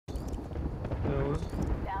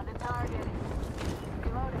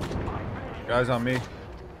Guys on me.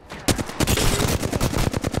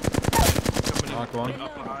 Knock one.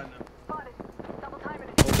 Up behind them.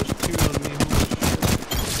 Oh, there's two on me.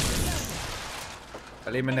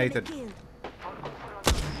 Eliminated.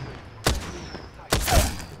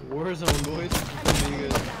 Warzone, boys. How are you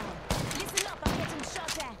guys?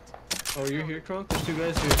 Oh, you're here, Kronk? There's two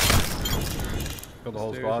guys here. Kill the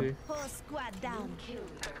whole squad. Whole squad down.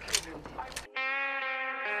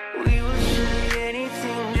 We will do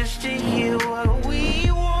anything just to hear what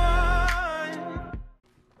we want.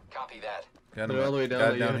 Copy that. Got They're all the way down.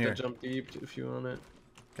 Guy You down have here. to jump deep if you want it.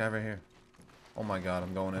 Guy right here. Oh my god,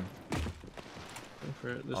 I'm going in. Go for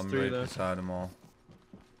it. There's I'm three right there. beside them all.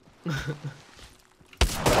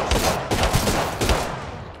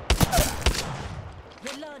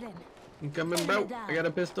 Reloading. I'm coming, bro. I got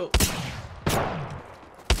a pistol.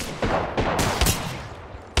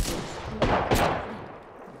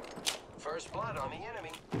 First blood on the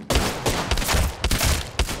enemy.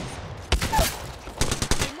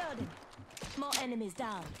 Reloading. More enemies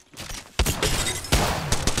down.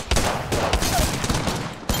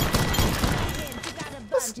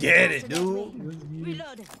 Let's get it, dude.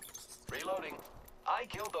 Reloading. Reloading. I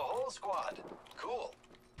killed the whole squad. Cool.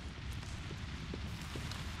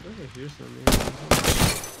 I think I hear something.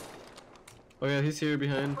 Oh yeah, he's here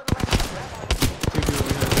behind. Two people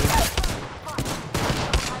behind me.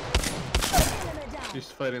 Enemy down. He's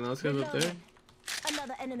fighting those guys up there.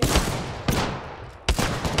 Another enemy. Those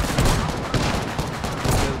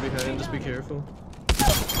guys behind, just be careful.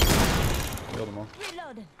 Killed them all.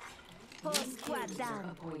 Reloading. Whole squad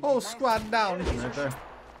down. Oh, squad down. Right there.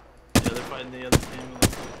 Yeah, they're fighting the other team.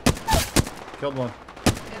 Killed one.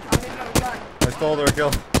 I stole their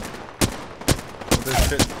kill. With this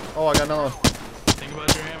shit. Oh, I got another one. Think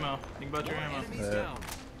about your ammo. Think about your ammo.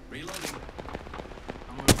 Reloading.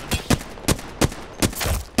 I'm moving.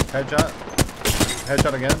 Headshot.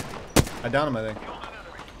 Headshot again. I downed him, I think.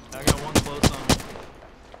 I got one close on me.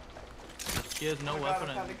 He has no weapon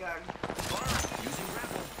in him.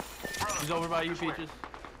 He's over by you, Peaches.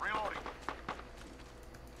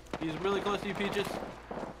 He's really close to you, Peaches.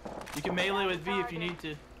 You can melee with V if you need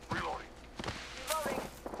to.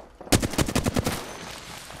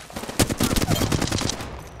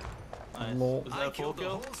 Nice. Lol. Was that a full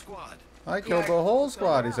kill? I killed the whole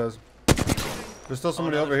squad, he says. There's still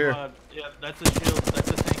somebody over here. Squad. Yeah, that's a shield. That's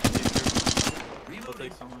a tank taker. He'll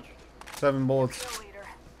take so much. 7 bullets.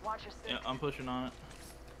 Yeah, I'm pushing on it.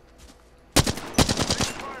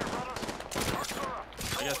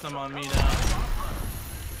 I got some on me now.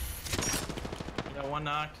 I got one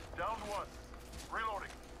knocked. Down one.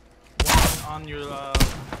 Reloading. One on your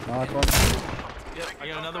Knock one. Yep, I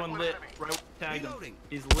got another one lit. Right, tagged him.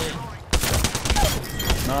 He's lit.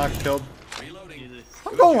 Knock, killed. Easy.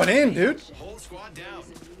 I'm going in, dude. Whole squad down.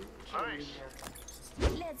 Nice.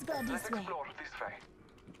 Let's go this way. Explore this way.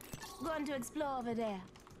 Going to explore over there.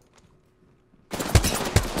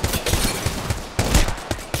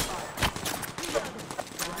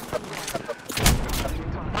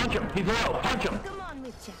 Punch him. He's low. Punch him. Come on,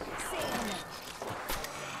 Witcher. Save me.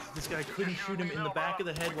 This guy couldn't shoot him in the back of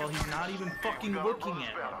the head while he's not even fucking looking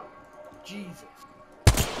at him. Jesus.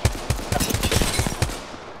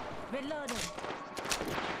 Reloading.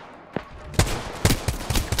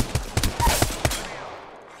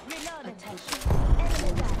 Reloading.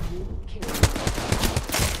 Enemy down.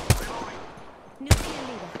 New kill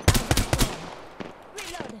leader.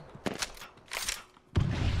 Reloading.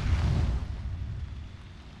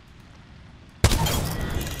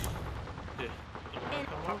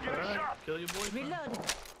 Kill your boyfriend. Reloading.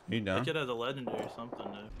 You That down? kid has a legendary or something,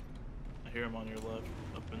 dude. I hear him on your left,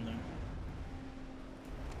 up in there.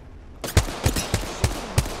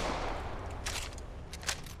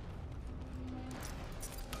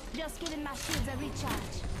 Just giving my shields a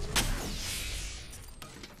recharge.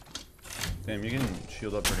 Damn, you can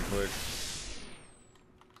shield up pretty quick.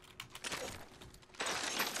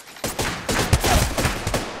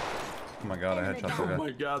 Oh my god, I headshot Oh the guy.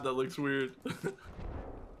 my god, that looks weird.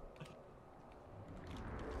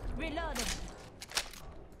 Reloading.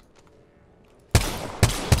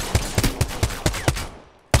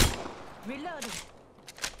 Reloading.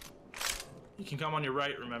 You can come on your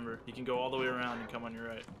right, remember. You can go all the way around and come on your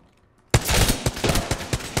right.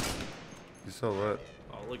 He's so lit.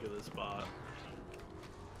 Oh, look at this spot.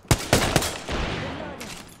 Reloading.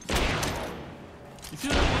 You see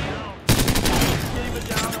what I mean? He's getting it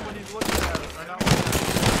down when he's looking at it. Right now.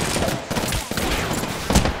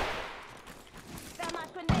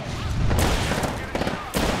 Thermite grenade.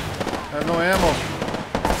 I have no ammo.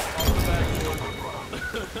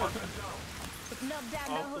 Knock down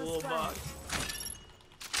the Off the whole little squad. box.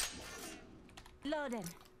 Loading.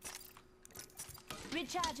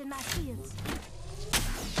 Recharging my shields.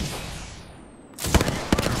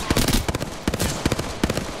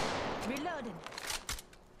 Reloading.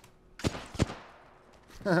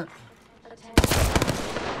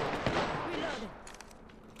 Reloading.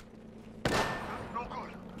 No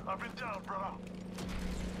good. I've been down, brother.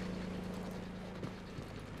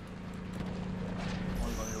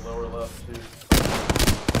 One's on your lower left, too.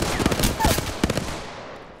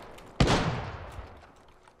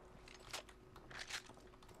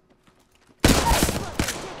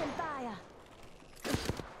 Taking fire.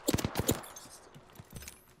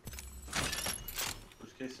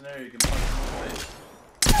 Worst case scenario, you can punch him in the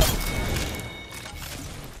face.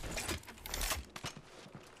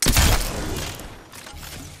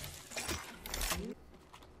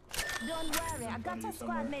 Don't worry, I got a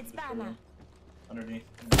squad mate's banner. Underneath.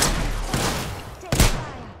 Take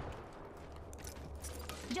fire.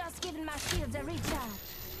 Just giving my shields a recharge.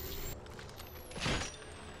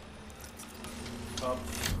 Up,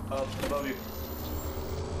 above you.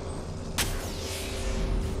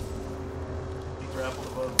 He grappled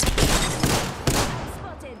above.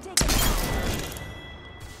 Spotted, taking fire.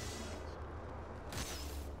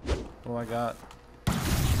 What do I got?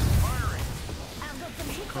 I've got some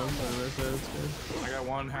hit Come on on, me. that's good. I got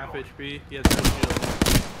one half HP. He has no shield.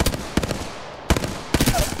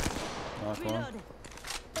 Knock one. Reloaded.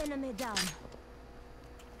 Enemy down.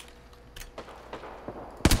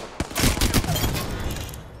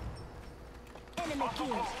 Enemy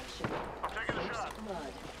killed. I'm taking a shot.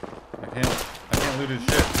 I can't loot his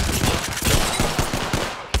shit.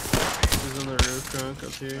 He's on the roof trunk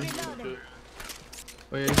up here. Reloading.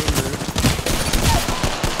 Oh yeah, he's on the roof.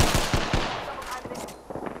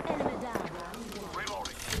 Enemy down.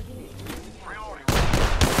 Reloading. Reloading.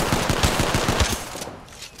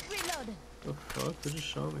 Reloading. Oh fuck, they just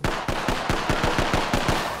shot me.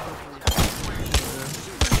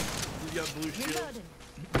 He's got blue shield. Reloading.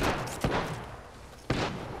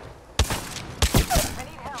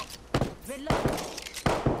 Reloading.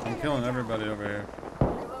 I'm killing everybody over here. Yeah,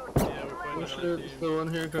 we're fighting Oh another shit, team. the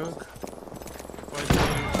one here, Cook. Fighting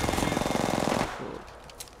another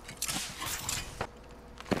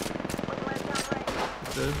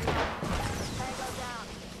Dead.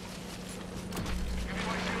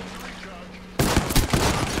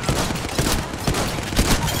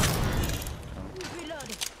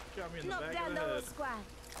 Reloading. Got me in the Knock back down of the the whole head. squad.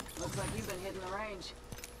 Looks like you've been hitting the range.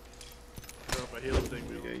 Throw up a healing thing,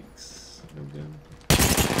 dude. Yikes. No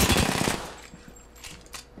gun.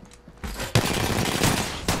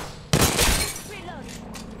 Reloading.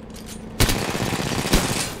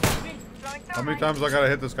 How many times I gotta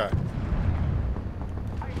hit this guy?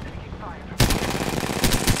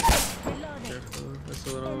 Reloading. Careful, I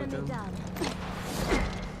still don't Enemy gun. down.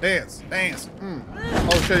 Dance, dance.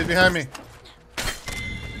 Oh shit, he's behind me.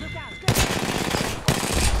 Look out.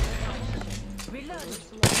 Reloading.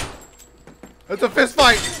 It's a fist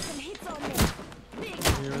fight. Some hits on me. Big.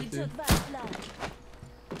 Yeah, You right there. took first blood.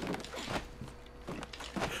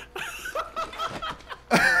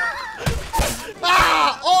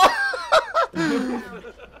 Ah! Oh!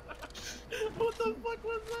 What the fuck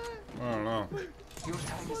was that? I don't know. Your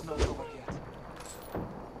time is not over yet.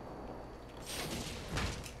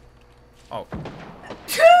 Oh.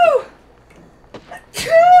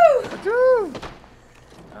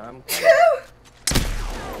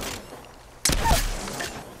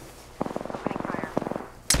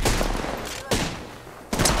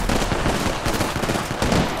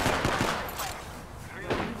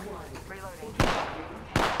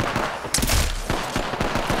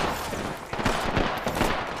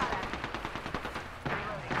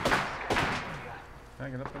 Can I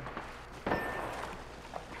get up there?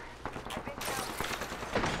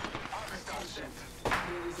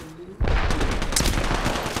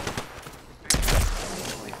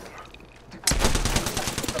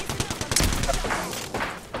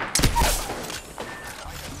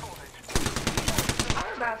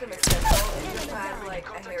 Our bathroom is central. It just has like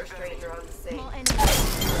a hair straightener on the sink. More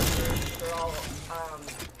enemies. They're all,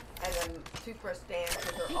 and then toothbrush stands,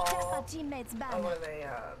 which He are kept my all, teammate's what banner. are they,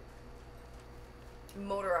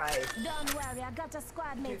 motorized Don't worry, I got a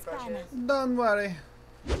squad mate's banner. toothbrushes. Don't worry.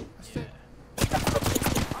 Is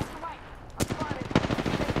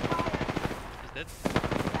that?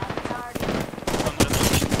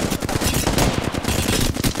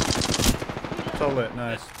 So lit,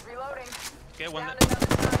 nice. Reloading. Okay, one. Down another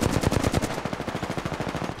side.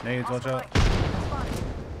 Nades, watch out.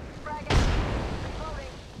 Frag out.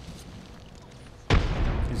 Reloading.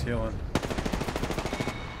 He's healing.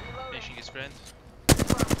 Finishing his friend.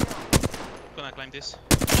 Gonna climb this.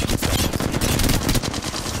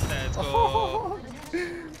 Let's go.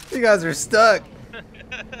 You guys are stuck.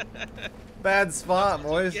 Bad spot,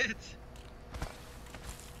 boys. Get.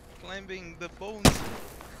 Climbing the bones.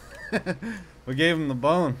 We gave him the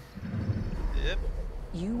bone. Yep.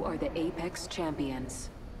 You are the Apex champions.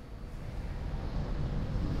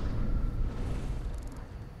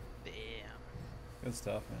 Damn. Good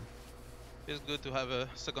stuff, man. Feels good to have a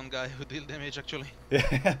second guy who deal damage actually.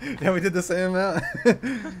 Yeah, yeah, we did the same amount.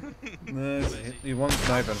 Nice. He won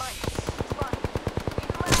sniping.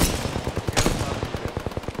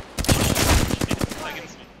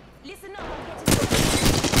 Listen up,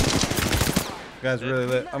 Guy's really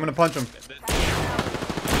lit. I'm gonna punch him.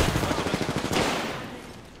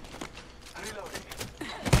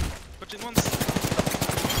 Punching once.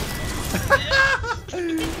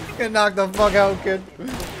 Get knocked the fuck out, kid.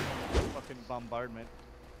 Fucking bombardment.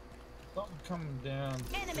 Something coming down.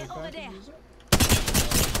 Enemy over there.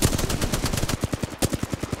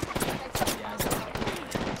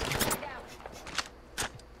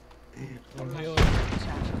 I'm healing.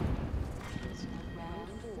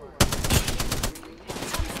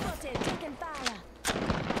 Spotted, taking fire.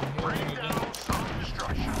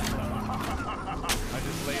 I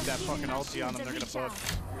just laid that fucking ulti on them, they're gonna book.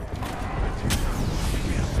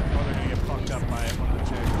 Oh, they're gonna get fucked up by one of the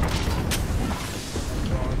chicks.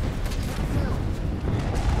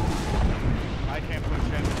 I can't push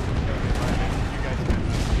in. You guys can.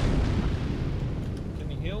 Can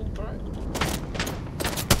you heal, bro?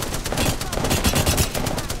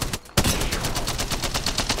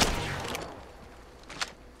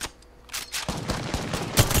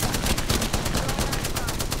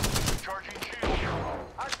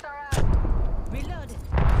 Reload.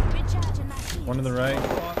 Recharging my shield. One to the right.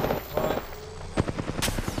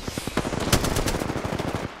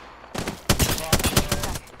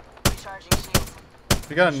 If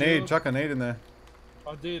you got a nade, chuck a nade in there.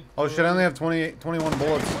 I did. Oh shit, I only have 21 bullets. Taking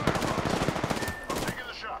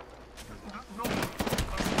the shot.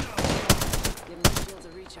 Giving the shields a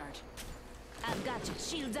recharge. I've got you.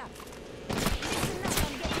 Shields up. Listen up,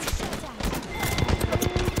 I'm getting shot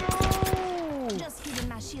at. Just giving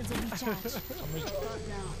my shields a recharge.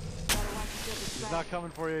 He's not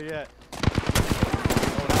coming for you yet.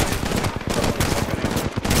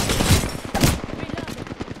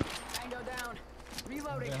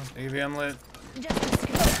 Reloading. AVM lit. Just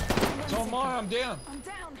escape. It's on mine, I'm down. I'm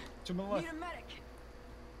down. To my left. Need a medic.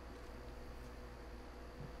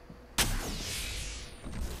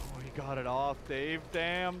 Oh, he got it off, Dave.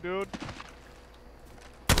 Damn, dude.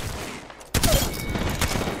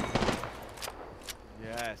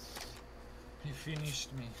 Yes. He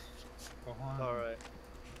finished me. Behind. Alright.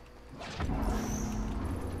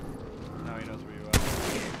 Now he knows where you are.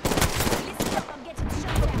 Listen up, I'm getting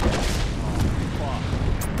shot at.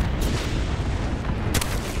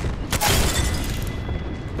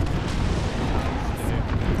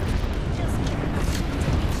 Just giving my shields a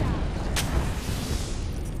recharge.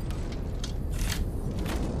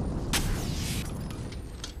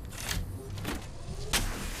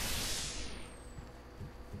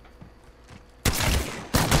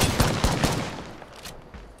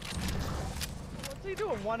 What's he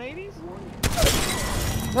doing? 180s?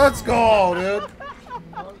 Let's go, dude.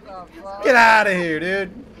 Get out of here,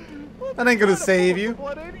 dude. That ain't gonna save you.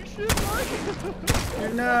 180 shit, Mike?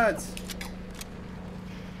 You're nuts.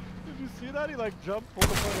 Did you see that? He like jumped, pulled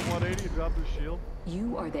up on a 180 and dropped his shield.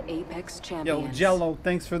 You are the Apex Yo, champions. Jello,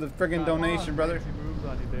 thanks for the friggin' donation, brother. He moves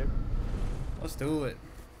on you, Dave. Let's do it.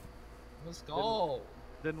 Let's go.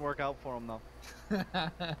 Didn't work out for him though.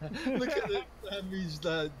 Look at the damage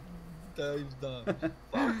that Dave's done.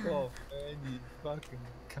 Fuck off, man, you fucking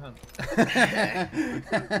cunt.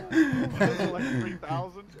 Like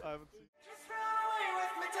 3,000? I haven't seen.